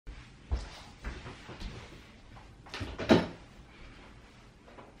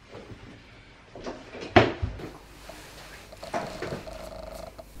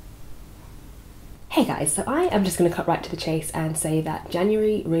guys, so I am just going to cut right to the chase and say that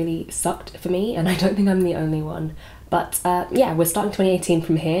January really sucked for me, and I don't think I'm the only one. But yeah, we're starting 2018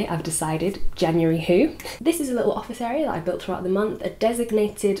 from here. I've decided. January who? This is a little office area that I built throughout the month, a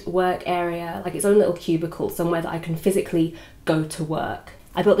designated work area, like its own little cubicle, somewhere that I can physically go to work.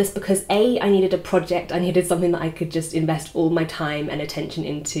 I built this because A, I needed a project, I needed something that I could just invest all my time and attention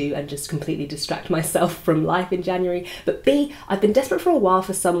into and just completely distract myself from life in January. But B, I've been desperate for a while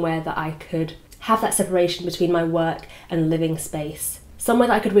for somewhere that I could have that separation between my work and living space. Somewhere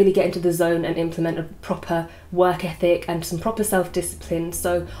that I could really get into the zone and implement a proper work ethic and some proper self-discipline.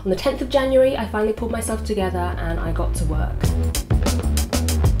 So on the 10th of January, I finally pulled myself together and I got to work.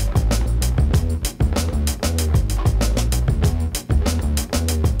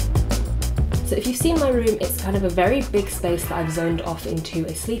 So if you've seen my room, it's kind of a very big space that I've zoned off into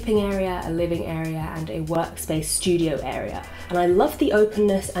a sleeping area, a living area, and a workspace studio area. And I love the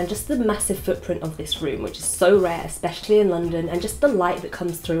openness and just the massive footprint of this room, which is so rare, especially in London, and just the light that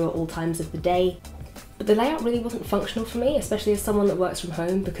comes through at all times of the day. But the layout really wasn't functional for me, especially as someone that works from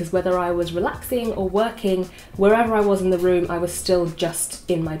home, because whether I was relaxing or working, wherever I was in the room, I was still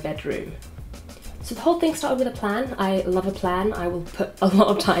just in my bedroom. So the whole thing started with a plan. I love a plan. I will put a lot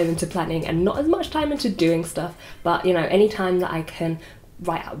of time into planning and not as much time into doing stuff, but you know, any time that I can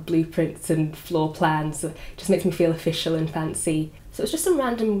write out blueprints and floor plans just makes me feel official and fancy. So it was just some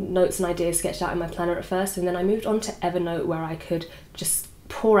random notes and ideas sketched out in my planner at first, and then I moved on to Evernote, where I could just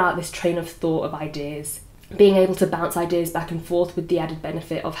pour out this train of thought of ideas. Being able to bounce ideas back and forth with the added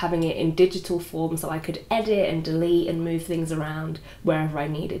benefit of having it in digital form, so I could edit and delete and move things around wherever I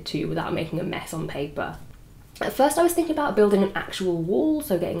needed to without making a mess on paper. At first I was thinking about building an actual wall,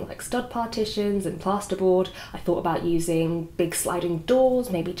 so getting like stud partitions and plasterboard. I thought about using big sliding doors,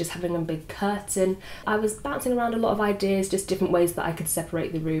 maybe just having a big curtain. I was bouncing around a lot of ideas, just different ways that I could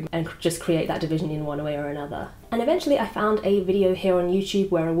separate the room and just create that division in one way or another. And eventually I found a video here on YouTube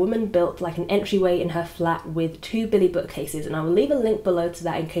where a woman built like an entryway in her flat with 2 Billy bookcases, and I will leave a link below to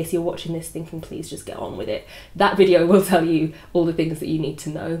that in case you're watching this thinking please just get on with it. That video will tell you all the things that you need to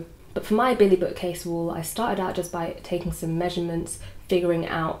know. But for my Billy bookcase wall, I started out just by taking some measurements, figuring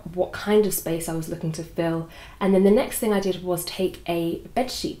out what kind of space I was looking to fill, and then the next thing I did was take a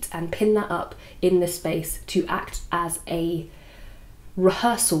bedsheet and pin that up in this space to act as a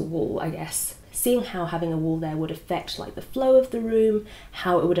rehearsal wall, I guess. Seeing how having a wall there would affect like the flow of the room,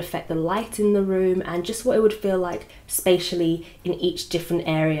 how it would affect the light in the room, and just what it would feel like spatially in each different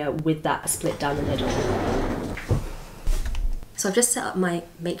area with that split down the middle. So I've just set up my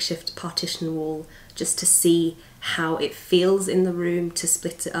makeshift partition wall just to see how it feels in the room, to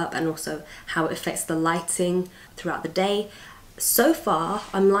split it up, and also how it affects the lighting throughout the day. So far,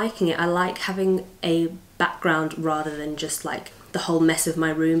 I'm liking it. I like having a background rather than just like the whole mess of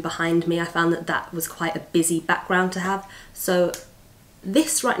my room behind me. I found that that was quite a busy background to have. So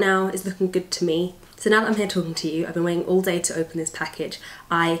this right now is looking good to me. So now that I'm here talking to you, I've been waiting all day to open this package.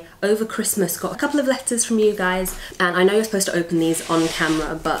 I, over Christmas, got a couple of letters from you guys, and I know you're supposed to open these on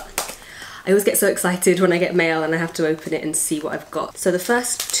camera, but I always get so excited when I get mail and I have to open it and see what I've got. So the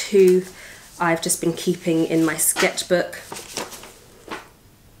first 2 I've just been keeping in my sketchbook.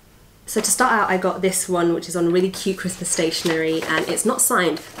 So to start out, I got this one, which is on really cute Christmas stationery, and it's not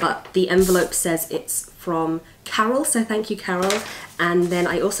signed, but the envelope says it's from Carol, so thank you, Carol. And then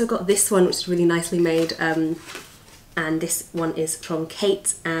I also got this one, which is really nicely made, and this one is from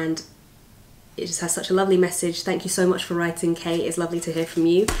Kate, and it just has such a lovely message. Thank you so much for writing, Kate. It's lovely to hear from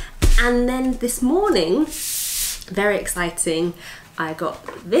you. And then this morning, very exciting, I got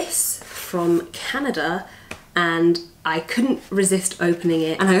this from Canada, and I couldn't resist opening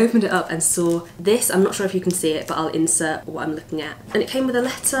it, and I opened it up and saw this. I'm not sure if you can see it, but I'll insert what I'm looking at. And it came with a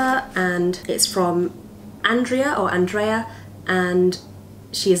letter, and it's from Andrea, and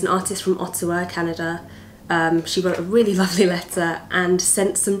she is an artist from Ottawa, Canada. She wrote a really lovely letter and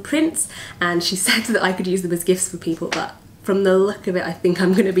sent some prints, and she said that I could use them as gifts for people, but from the look of it, I think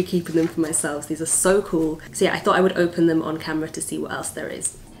I'm going to be keeping them for myself. These are so cool. So yeah, I thought I would open them on camera to see what else there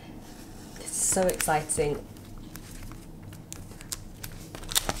is. It's so exciting.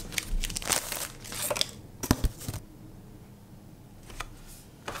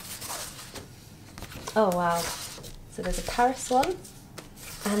 Oh wow, so there's a Paris one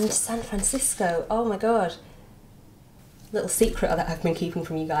and San Francisco. Oh my god. Little secret that I've been keeping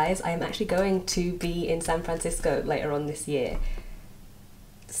from you guys, I am actually going to be in San Francisco later on this year.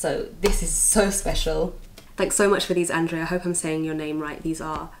 So this is so special. Thanks so much for these, Andrea. I hope I'm saying your name right. These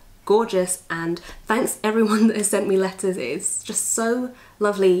are gorgeous, and thanks everyone that has sent me letters. It's just so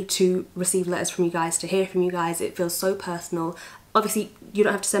lovely to receive letters from you guys, to hear from you guys. It feels so personal. Obviously, you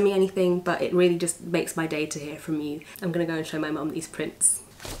don't have to send me anything, but it really just makes my day to hear from you. I'm gonna go and show my mum these prints.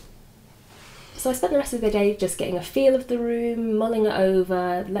 So I spent the rest of the day just getting a feel of the room, mulling it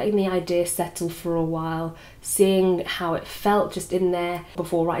over, letting the idea settle for a while, seeing how it felt just in there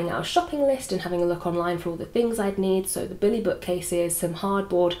before writing out a shopping list and having a look online for all the things I'd need. So the Billy bookcases, some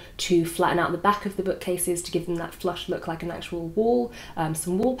hardboard to flatten out the back of the bookcases to give them that flush look like an actual wall,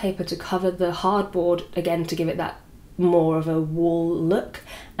 some wallpaper to cover the hardboard, again to give it that more of a wall look,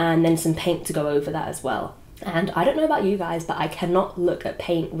 and then some paint to go over that as well. And I don't know about you guys, but I cannot look at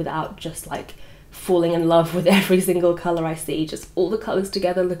paint without just like falling in love with every single colour I see, just all the colours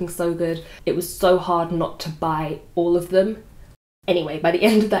together looking so good. It was so hard not to buy all of them. Anyway, by the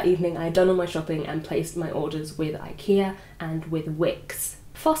end of that evening I had done all my shopping and placed my orders with IKEA and with Wix.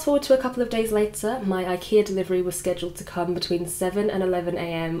 Fast forward to a couple of days later, my IKEA delivery was scheduled to come between 7 and 11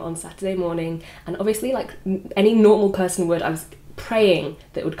 AM on Saturday morning, and obviously like any normal person would, I was praying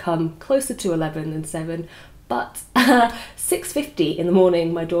that it would come closer to 11 than 7. But 6:50 in the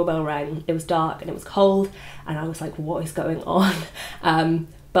morning, my doorbell rang. It was dark and it was cold, and I was like, what is going on?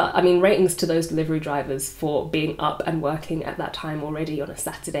 But I mean, ratings to those delivery drivers for being up and working at that time already on a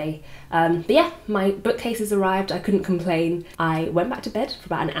Saturday. But yeah, my bookcases arrived. I couldn't complain. I went back to bed for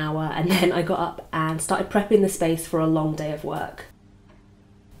about an hour, and then I got up and started prepping the space for a long day of work.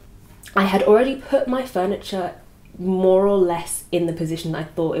 I had already put my furniture more or less in the position I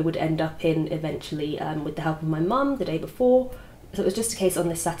thought it would end up in eventually, with the help of my mum the day before. So it was just a case on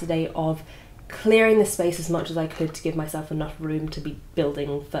this Saturday of clearing the space as much as I could to give myself enough room to be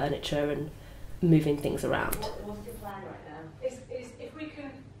building furniture and moving things around. What's the plan right now? Is if we can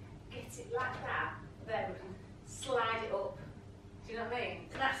get it like that, then we can slide it up. Do you know what I mean?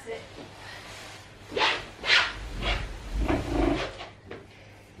 That's it.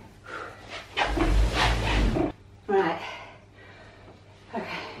 Right. Okay.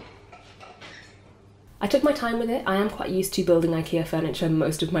 I took my time with it. I am quite used to building IKEA furniture.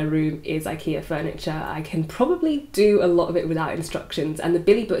 Most of my room is IKEA furniture. I can probably do a lot of it without instructions, and the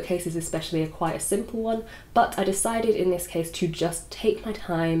Billy bookcases especially are quite a simple one, but I decided in this case to just take my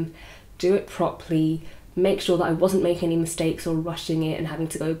time, do it properly, make sure that I wasn't making any mistakes or rushing it and having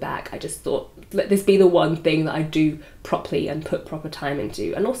to go back. I just thought, let this be the one thing that I do properly and put proper time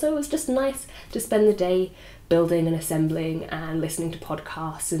into. And also it was just nice to spend the day building and assembling and listening to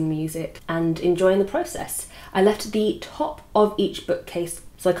podcasts and music and enjoying the process. I left the top of each bookcase,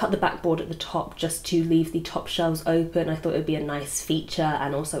 so I cut the backboard at the top just to leave the top shelves open. I thought it would be a nice feature,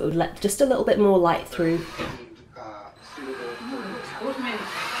 and also it would let just a little bit more light through.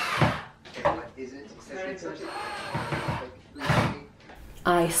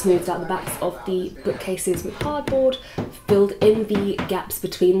 I smoothed out the backs of the bookcases with hardboard, filled in the gaps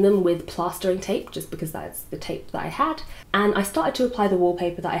between them with plastering tape, just because that's the tape that I had, and I started to apply the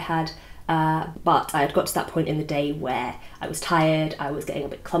wallpaper that I had, but I had got to that point in the day where I was tired, I was getting a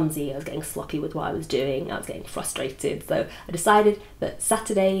bit clumsy, I was getting sloppy with what I was doing, I was getting frustrated, so I decided that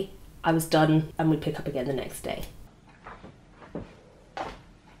Saturday I was done and we'd pick up again the next day.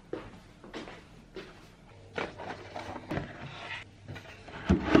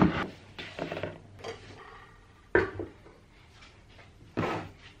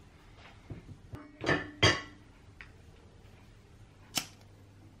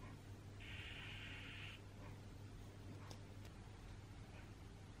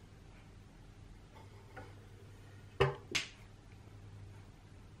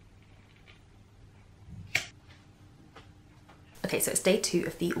 Okay, so it's day 2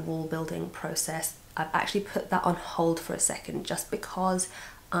 of the wall building process. I've actually put that on hold for a second just because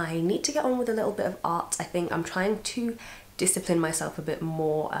I need to get on with a little bit of art. I think I'm trying to discipline myself a bit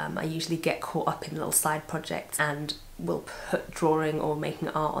more. I usually get caught up in little side projects and will put drawing or making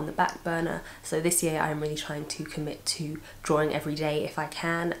art on the back burner. So this year I'm really trying to commit to drawing every day if I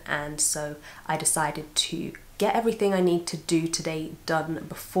can, and so I decided to get everything I need to do today done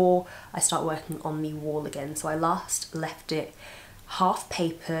before I start working on the wall again. So I last left it half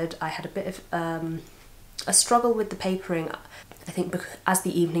papered. I had a bit of a struggle with the papering. I think because as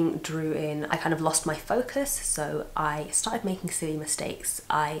the evening drew in, I kind of lost my focus, so I started making silly mistakes.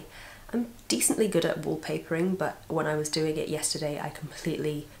 I'm decently good at wallpapering, but when I was doing it yesterday, I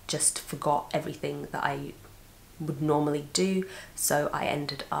completely just forgot everything that I would normally do, so I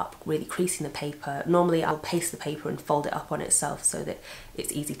ended up really creasing the paper. Normally I'll paste the paper and fold it up on itself so that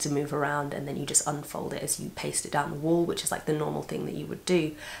it's easy to move around, and then you just unfold it as you paste it down the wall, which is like the normal thing that you would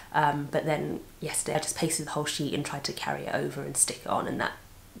do. But then yesterday I just pasted the whole sheet and tried to carry it over and stick it on, and that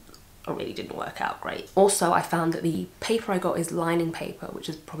really didn't work out great. Also, I found that the paper I got is lining paper, which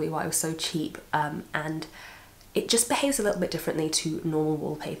is probably why it was so cheap, and it just behaves a little bit differently to normal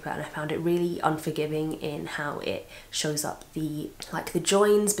wallpaper, and I found it really unforgiving in how it shows up the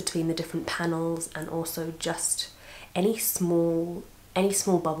joins between the different panels, and also just any small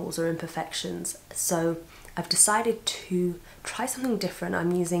bubbles or imperfections. So I've decided to try something different.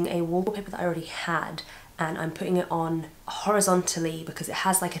 I'm using a wallpaper that I already had, and I'm putting it on horizontally because it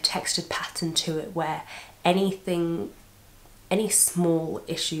has like a textured pattern to it where any small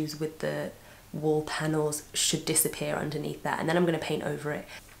issues with the wall panels should disappear underneath that, and then I'm going to paint over it.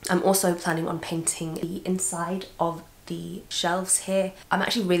 I'm also planning on painting the inside of the shelves here. I'm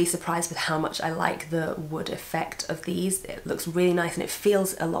actually really surprised with how much I like the wood effect of these. It looks really nice and it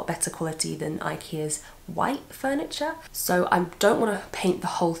feels a lot better quality than IKEA's white furniture. So I don't want to paint the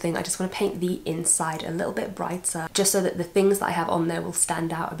whole thing, I just want to paint the inside a little bit brighter, just so that the things that I have on there will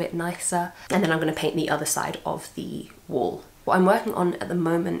stand out a bit nicer. And then I'm going to paint the other side of the wall. What I'm working on at the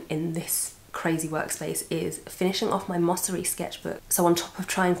moment in this crazy workspace is finishing off my Mossery sketchbook. So on top of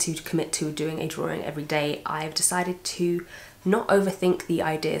trying to commit to doing a drawing every day, I've decided to not overthink the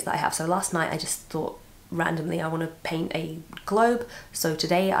ideas that I have. So last night I just thought randomly I want to paint a globe, so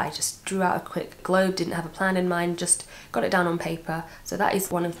today I just drew out a quick globe, didn't have a plan in mind, just got it down on paper. So that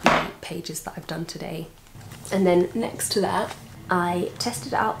is one of the pages that I've done today. And then next to that, I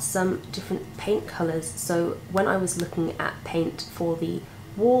tested out some different paint colours. So when I was looking at paint for the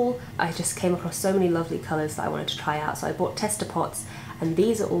wall, I just came across so many lovely colours that I wanted to try out. So I bought tester pots, and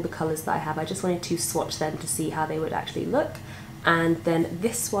these are all the colours that I have. I just wanted to swatch them to see how they would actually look. And then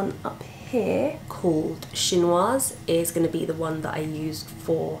this one up here called Chinoise is going to be the one that I used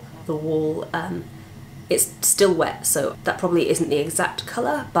for the wall. It's still wet, so that probably isn't the exact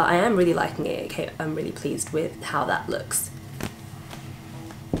colour, but I am really liking it. Okay, I'm really pleased with how that looks.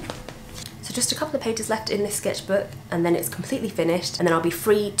 So just a couple of pages left in this sketchbook and then it's completely finished, and then I'll be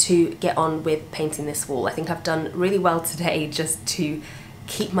free to get on with painting this wall. I think I've done really well today just to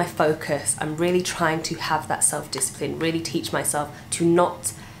keep my focus. I'm really trying to have that self-discipline, really teach myself to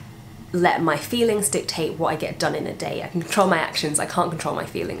not let my feelings dictate what I get done in a day. I can control my actions, I can't control my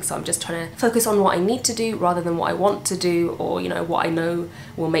feelings, so I'm just trying to focus on what I need to do rather than what I want to do, or what I know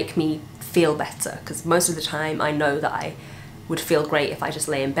will make me feel better, because most of the time I know that I would feel great if I just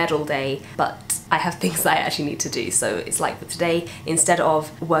lay in bed all day, but I have things that I actually need to do. So it's like for today, instead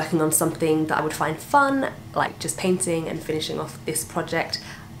of working on something that I would find fun, like just painting and finishing off this project,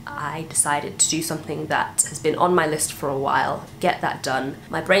 I decided to do something that has been on my list for a while, get that done.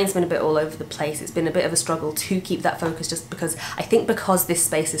 My brain's been a bit all over the place. It's been a bit of a struggle to keep that focus, just because I think because this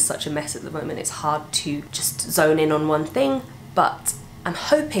space is such a mess at the moment, it's hard to just zone in on one thing. But I'm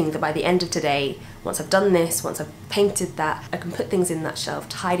hoping that by the end of today, once I've done this, once I've painted that, I can put things in that shelf,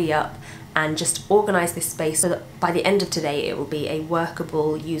 tidy up, and just organise this space so that by the end of today it will be a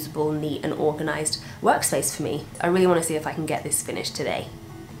workable, usable, neat and organised workspace for me. I really want to see if I can get this finished today.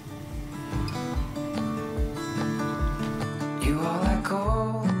 You are like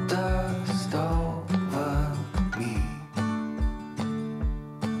gold dust over me,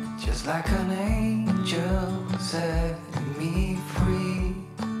 just like an angel setting me free.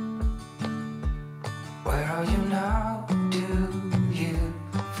 Where are you now? Do you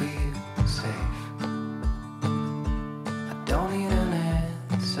feel safe? I don't need an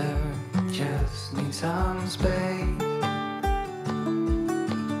answer, just need some space.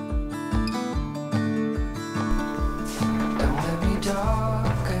 Don't let me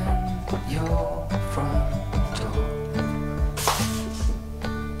darken your front door.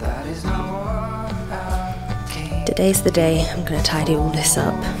 That is not what I came. Today's the day I'm going to tidy all this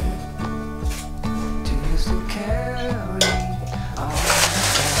up.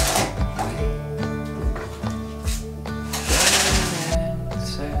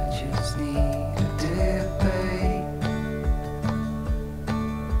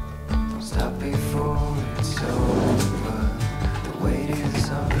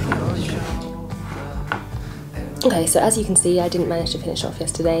 Okay, so as you can see, I didn't manage to finish off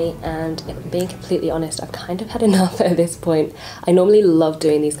yesterday, and if I'm being completely honest, I've kind of had enough at this point. I normally love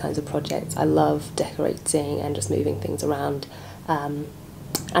doing these kinds of projects. I love decorating and just moving things around, and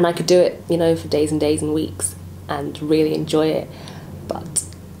I could do it, for days and days and weeks and really enjoy it. But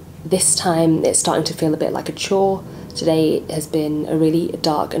this time it's starting to feel a bit like a chore. Today has been a really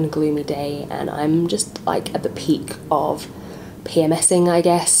dark and gloomy day, and I'm just like at the peak of PMSing, I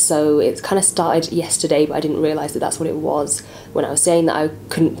guess. So it's kind of started yesterday, but I didn't realise that that's what it was. When I was saying that I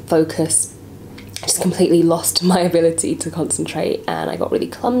couldn't focus, I just completely lost my ability to concentrate, and I got really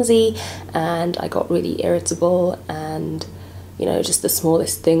clumsy and I got really irritable, and just the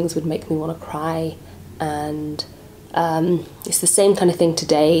smallest things would make me want to cry. And it's the same kind of thing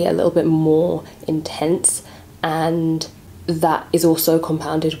today, a little bit more intense, and that is also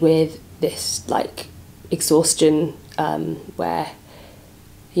compounded with this like exhaustion, where,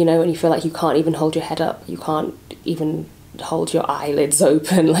 you know, when you feel like you can't even hold your head up, you can't even hold your eyelids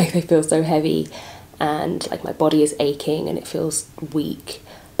open, like they feel so heavy, and like my body is aching and it feels weak.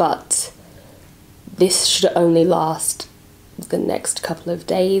 But this should only last the next couple of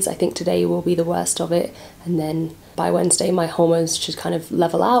days. I think today will be the worst of it, and then by Wednesday my hormones should kind of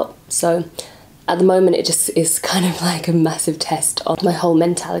level out. So at the moment it just is kind of like a massive test of my whole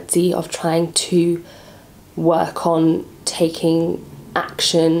mentality of trying to work on taking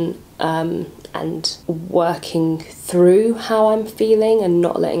action, and working through how I'm feeling and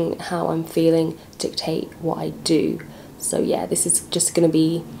not letting how I'm feeling dictate what I do. So yeah, this is just going to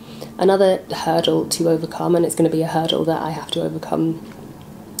be another hurdle to overcome, and it's going to be a hurdle that I have to overcome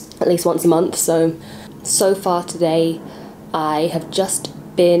at least once a month. So far today I have just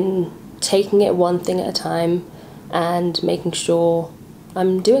been taking it one thing at a time and making sure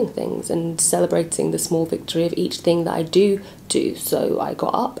I'm doing things and celebrating the small victory of each thing that I do. So I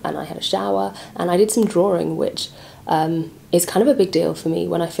got up and I had a shower and I did some drawing, which is kind of a big deal for me.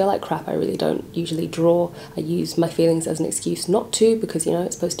 When I feel like crap, I really don't usually draw. I use my feelings as an excuse not to, because, you know,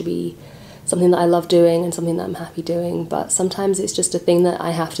 it's supposed to be something that I love doing and something that I'm happy doing, but sometimes it's just a thing that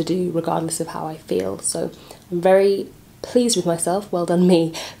I have to do regardless of how I feel. So I'm very pleased with myself, well done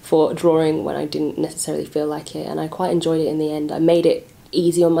me, for drawing when I didn't necessarily feel like it, and I quite enjoyed it in the end. I made it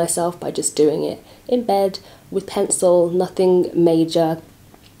easy on myself by just doing it in bed with pencil, nothing major,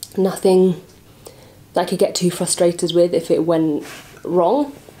 nothing that I could get too frustrated with if it went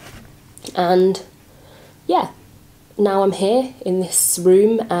wrong. And yeah, now I'm here in this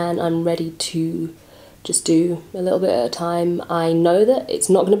room and I'm ready to just do a little bit at a time. I know that it's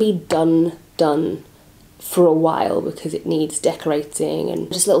not going to be done for a while because it needs decorating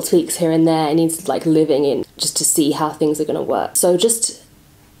and just little tweaks here and there. It needs like living in just to see how things are going to work. So just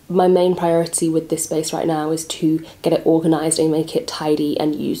my main priority with this space right now is to get it organised and make it tidy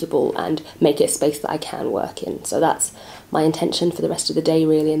and usable and make it a space that I can work in. So that's my intention for the rest of the day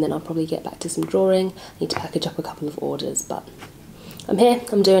really, and then I'll probably get back to some drawing. I need to package up a couple of orders, but I'm here,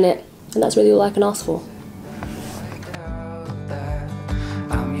 I'm doing it, and that's really all I can ask for.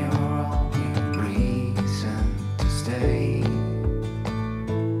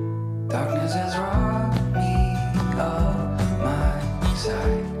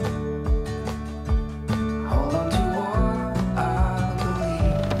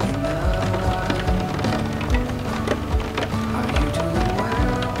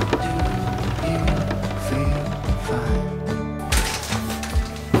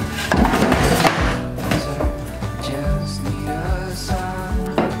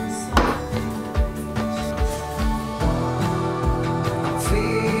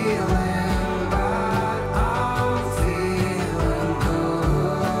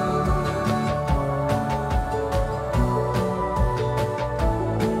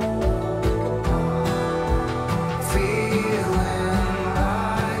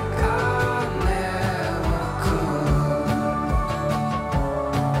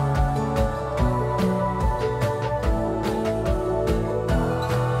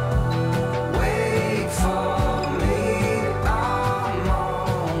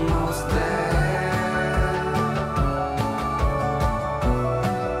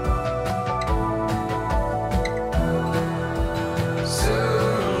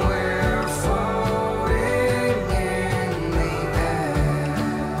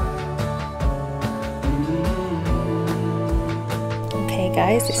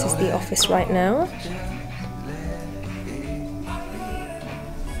 Guys, this is the office right now.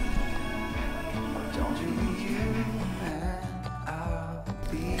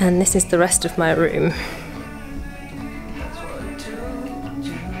 And this is the rest of my room.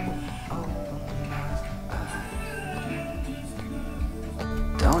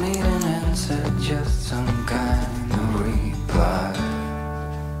 Don't need an answer, just some kind of reply.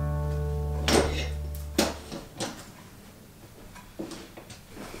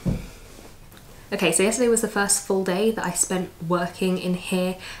 Okay, so yesterday was the first full day that I spent working in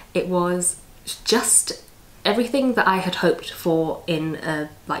here. It was just everything that I had hoped for in a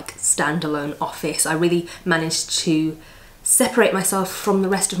like standalone office. I really managed to separate myself from the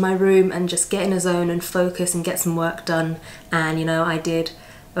rest of my room and just get in a zone and focus and get some work done. And you know, I did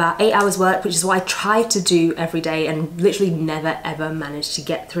about 8 hours work, which is what I tried to do every day and literally never ever managed to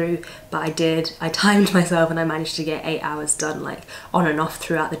get through, but I did. I timed myself and I managed to get 8 hours done, like on and off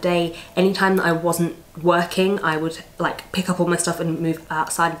throughout the day. Anytime that I wasn't working, I would like pick up all my stuff and move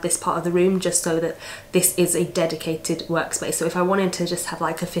outside of this part of the room just so that this is a dedicated workspace. So if I wanted to just have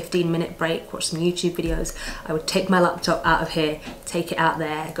like a 15-minute break, watch some YouTube videos, I would take my laptop out of here, take it out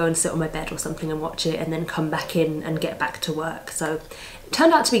there, go and sit on my bed or something and watch it, and then come back in and get back to work. So it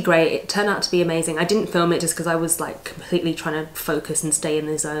turned out to be great, it turned out to be amazing. I didn't film it just because I was like completely trying to focus and stay in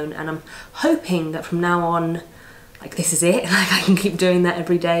the zone, and I'm hoping that from now on, like, this is it, like I can keep doing that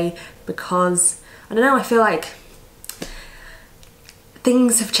every day, because I don't know, I feel like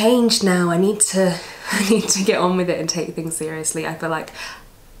things have changed now. I need to get on with it and take things seriously. I feel like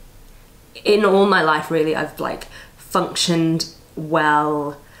in all my life really I've like functioned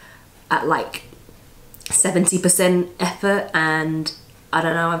well at like 70% effort, and I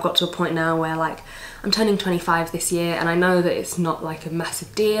don't know, I've got to a point now where like I'm turning 25 this year, and I know that it's not like a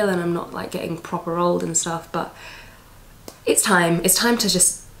massive deal and I'm not like getting proper old and stuff, but it's time to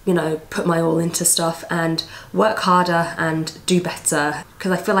just, you know, put my all into stuff and work harder and do better,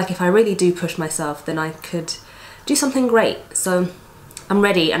 because I feel like if I really do push myself then I could do something great. So I'm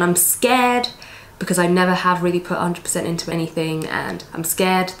ready, and I'm scared because I never have really put 100% into anything, and I'm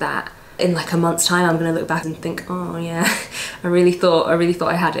scared that in like a month's time I'm gonna look back and think, oh yeah, I really thought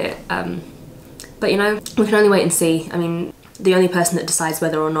I had it. But you know, we can only wait and see. I mean, the only person that decides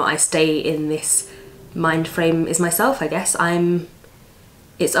whether or not I stay in this mind frame is myself, I guess.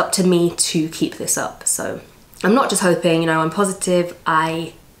 It's up to me to keep this up. So I'm not just hoping, you know, I'm positive,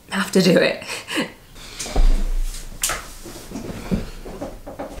 I have to do it.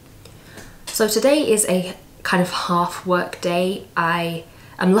 So today is a kind of half work day.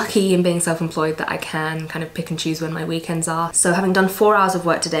 I'm lucky in being self-employed that I can kind of pick and choose when my weekends are. So having done 4 hours of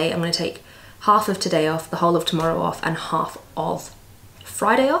work today, I'm going to take half of today off, the whole of tomorrow off, and half of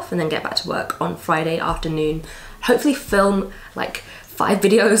Friday off, and then get back to work on Friday afternoon. Hopefully film like 5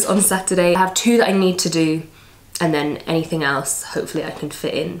 videos on Saturday. I have 2 that I need to do, and then anything else hopefully I can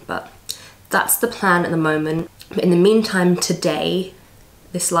fit in, but that's the plan at the moment. But in the meantime today,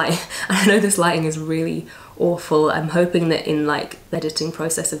 this light, I know this lighting is really awful. I'm hoping that in like the editing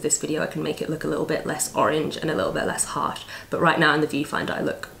process of this video I can make it look a little bit less orange and a little bit less harsh, but right now in the viewfinder I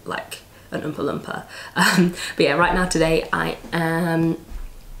look like an Oompa Loompa. But yeah, right now today I am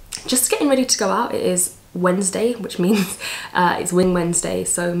just getting ready to go out. It is Wednesday, which means it's Wing Wednesday,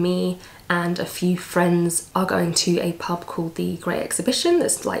 so me and a few friends are going to a pub called the Great Exhibition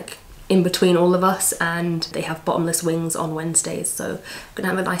that's like in between all of us, and they have bottomless wings on Wednesdays, so I'm gonna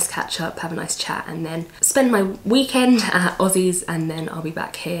have a nice catch up, have a nice chat, and then spend my weekend at Aussie's, and then I'll be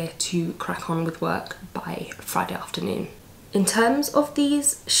back here to crack on with work by Friday afternoon. In terms of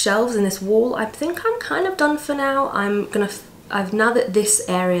these shelves in this wall, I think I'm kind of done for now. Now that this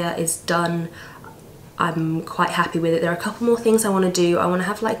area is done, I'm quite happy with it. There are a couple more things I want to do. I want to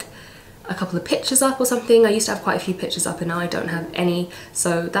have like a couple of pictures up or something. I used to have quite a few pictures up and now I don't have any,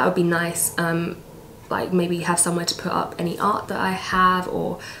 so that would be nice. Like maybe have somewhere to put up any art that I have,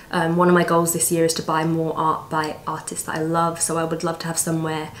 or one of my goals this year is to buy more art by artists that I love, so I would love to have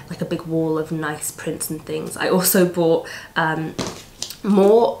somewhere like a big wall of nice prints and things. I also bought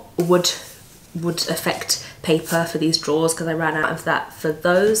more wood effect paper for these drawers because I ran out of that for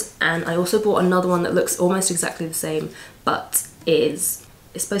those, and I also bought another one that looks almost exactly the same but it's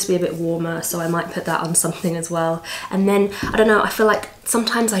supposed to be a bit warmer, so I might put that on something as well. And then, I don't know, I feel like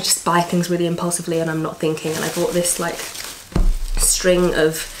sometimes I just buy things really impulsively and I'm not thinking, and I bought this like string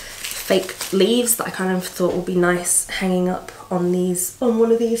of fake leaves that I kind of thought would be nice hanging up on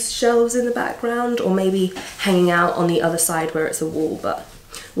one of these shelves in the background, or maybe hanging out on the other side where it's a wall, but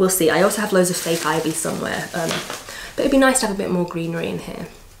we'll see. I also have loads of fake ivy somewhere, but it'd be nice to have a bit more greenery in here.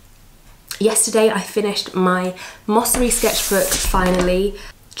 Yesterday I finished my Mossery sketchbook finally,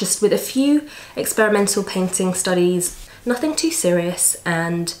 just with a few experimental painting studies, nothing too serious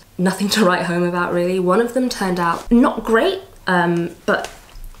and nothing to write home about really. One of them turned out not great, but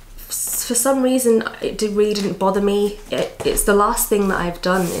for some reason it really didn't bother me. It's the last thing that I've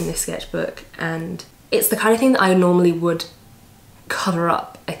done in this sketchbook, and it's the kind of thing that I normally would cover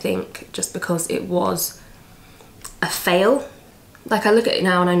up, I think, just because it was a fail. Like, I look at it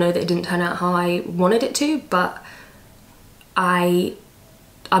now and I know that it didn't turn out how I wanted it to, but I'm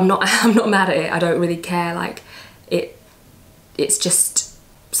not mad at it. I don't really care. Like, it's just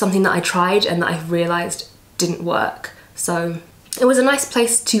something that I tried and that I've realised didn't work. So it was a nice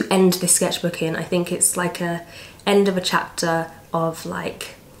place to end this sketchbook in. I think it's like a end of a chapter of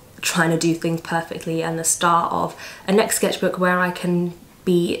like trying to do things perfectly, and the start of a next sketchbook where I can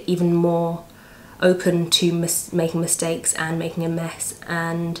be even more open to making mistakes and making a mess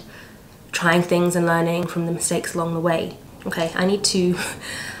and trying things and learning from the mistakes along the way. Okay, I need to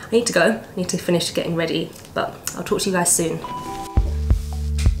I need to go, I need to finish getting ready, but I'll talk to you guys soon.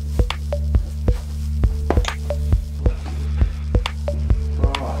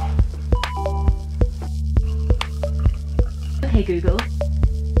 Hey Google,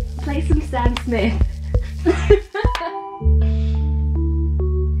 play some Sam Smith.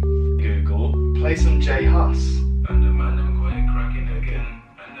 Google, play some J Huss. And the man I'm going cracking again.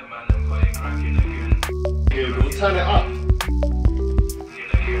 And the man I'm going cracking again. Google, turn it up.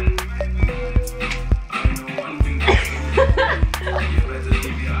 Again. I know one thing. You better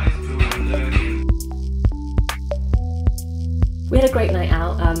leave your eyes to and learning. We had a great night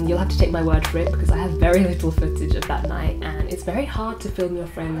out. You'll have to take my word for it because I have very little footage of that night, and it's very hard to film your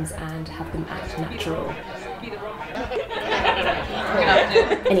friends and have them act natural.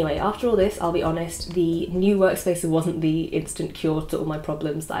 Anyway, after all this, I'll be honest, the new Workspace wasn't the instant cure to all my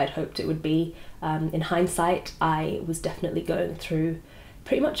problems that I'd hoped it would be. In hindsight, I was definitely going through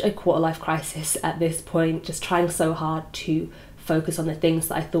pretty much a quarter-life crisis at this point, just trying so hard to focus on the things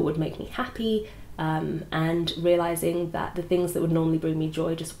that I thought would make me happy, and realising that the things that would normally bring me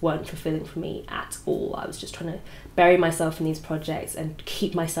joy just weren't fulfilling for me at all. I was just trying to bury myself in these projects and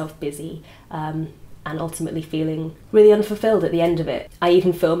keep myself busy, and ultimately feeling really unfulfilled at the end of it. I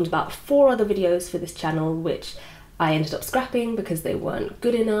even filmed about 4 other videos for this channel, which I ended up scrapping because they weren't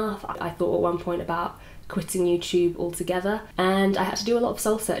good enough. I thought at one point about quitting YouTube altogether, and I had to do a lot of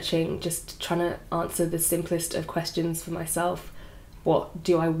soul searching, just trying to answer the simplest of questions for myself. What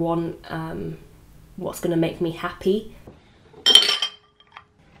do I want? What's going to make me happy?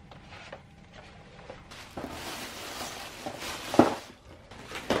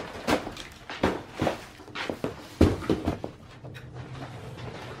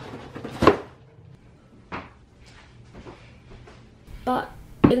 But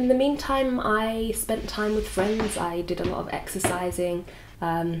in the meantime, I spent time with friends, I did a lot of exercising,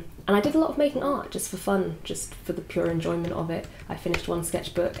 and I did a lot of making art just for fun, just for the pure enjoyment of it. I finished one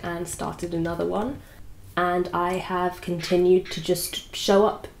sketchbook and started another one, and I have continued to just show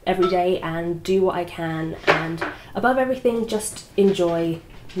up every day and do what I can, and above everything just enjoy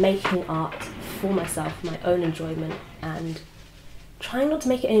making art for myself, my own enjoyment, and trying not to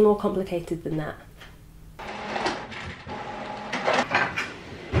make it any more complicated than that.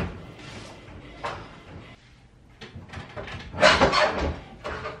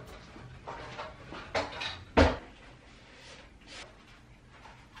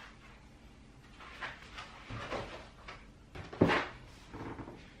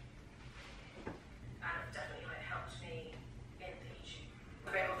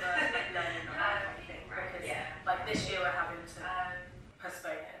 This year we're having to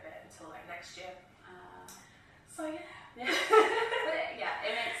postpone it a bit until like next year. So yeah. But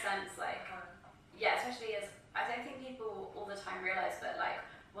it makes sense. Like, especially as I don't think people all the time realise, but like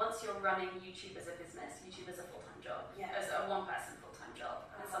once you're running YouTube as a business, YouTube is a full-time job. Yeah. As a one-person full-time job,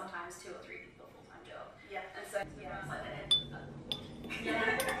 and sometimes 2 or 3 people full-time job. Yeah. And so it's like the end of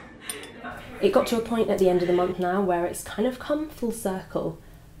that. It got to a point at the end of the month now where it's kind of come full circle.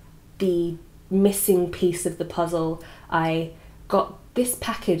 The missing piece of the puzzle. I got this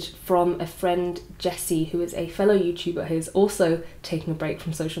package from a friend, Jesse, who is a fellow YouTuber who's also taking a break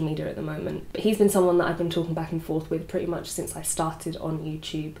from social media at the moment. But he's been someone that I've been talking back and forth with pretty much since I started on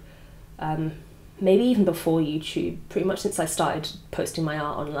YouTube. Maybe even before YouTube, pretty much since I started posting my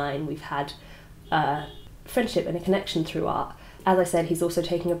art online, we've had a friendship and a connection through art. As I said, he's also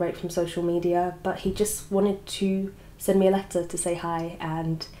taking a break from social media, but he just wanted to send me a letter to say hi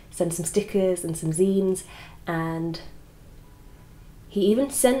and send some stickers and some zines, and he even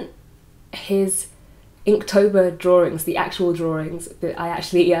sent his Inktober drawings, the actual drawings that I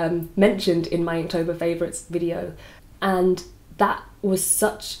actually mentioned in my Inktober favourites video, and that was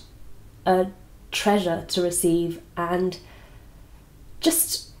such a treasure to receive and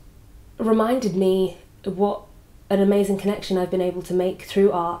just reminded me what an amazing connection I've been able to make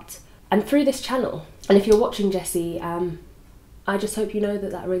through art and through this channel. And if you're watching, Jesse, I just hope you know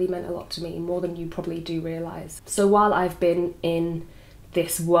that that really meant a lot to me, more than you probably do realise. So while I've been in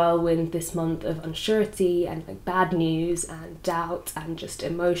this whirlwind this month of unsurety and like bad news and doubt and just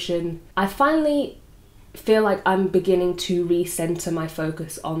emotion, I finally feel like I'm beginning to recenter my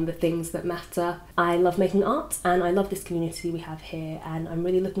focus on the things that matter. I love making art and I love this community we have here, and I'm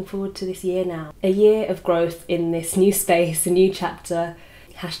really looking forward to this year now. A year of growth in this new space, a new chapter,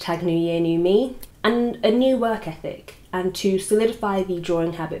 hashtag new year, new me, and a new work ethic, and to solidify the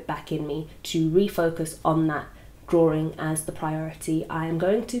drawing habit back in me, to refocus on that drawing as the priority. I am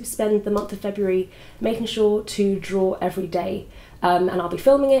going to spend the month of February making sure to draw every day, and I'll be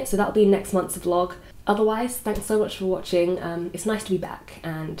filming it, so that'll be next month's vlog. Otherwise, thanks so much for watching. It's nice to be back,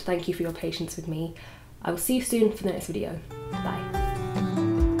 and thank you for your patience with me. I will see you soon for the next video. Bye.